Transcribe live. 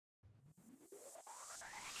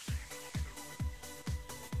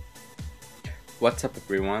What's up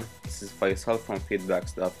everyone, this is Faisal from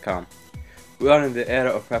feedbacks.com. We are in the era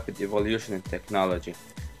of rapid evolution in technology.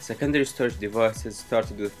 Secondary storage devices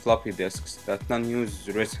started with floppy disks that none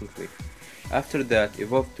uses recently. After that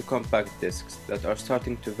evolved to compact disks that are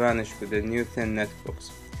starting to vanish with the new thin netbooks.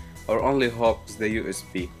 Our only hope is the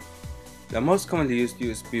USB. The most commonly used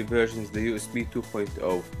USB version is the USB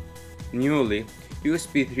 2.0. Newly,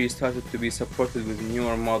 USB 3 started to be supported with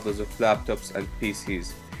newer models of laptops and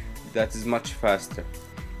PCs. That is much faster.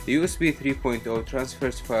 The USB 3.0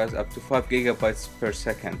 transfers files up to 5 GB per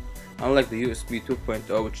second, unlike the USB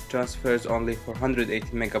 2.0 which transfers only 480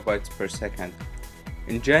 MB per second.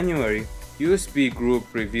 In January, USB Group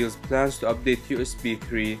reveals plans to update USB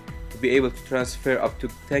 3 to be able to transfer up to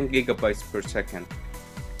 10 GB per second.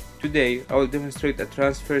 Today, I will demonstrate a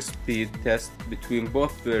transfer speed test between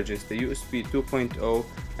both versions, the USB 2.0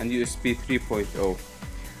 and USB 3.0.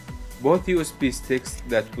 Both USB sticks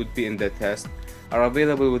that would be in the test are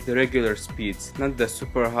available with the regular speeds, not the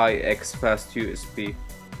super high X fast USB,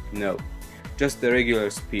 no, just the regular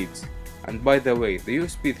speeds. And by the way, the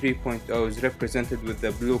USB 3.0 is represented with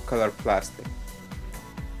the blue color plastic.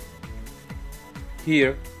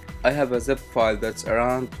 Here, I have a zip file that's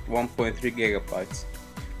around 1.3 GB.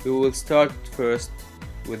 We will start first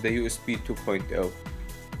with the USB 2.0.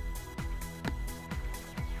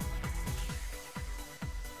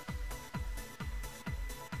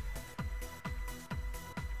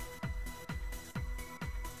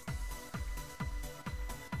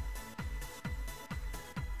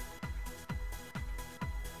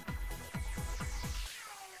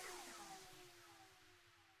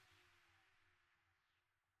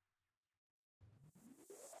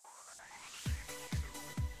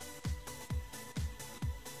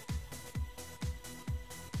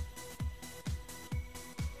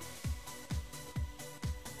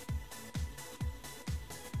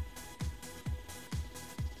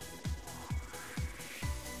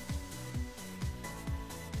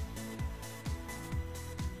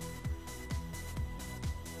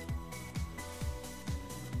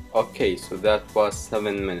 Okay, so that was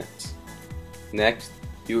 7 minutes. Next,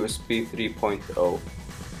 USB 3.0.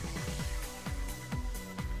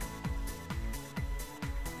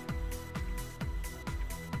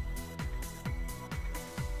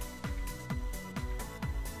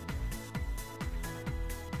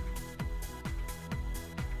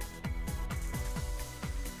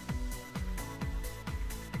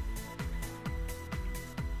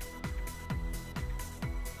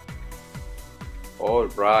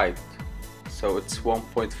 Alright, so it's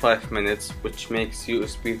 1.5 minutes, which makes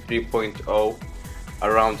USB 3.0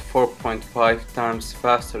 around 4.5 times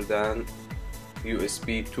faster than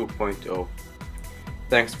USB 2.0.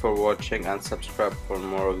 Thanks for watching and subscribe for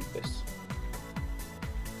more of this.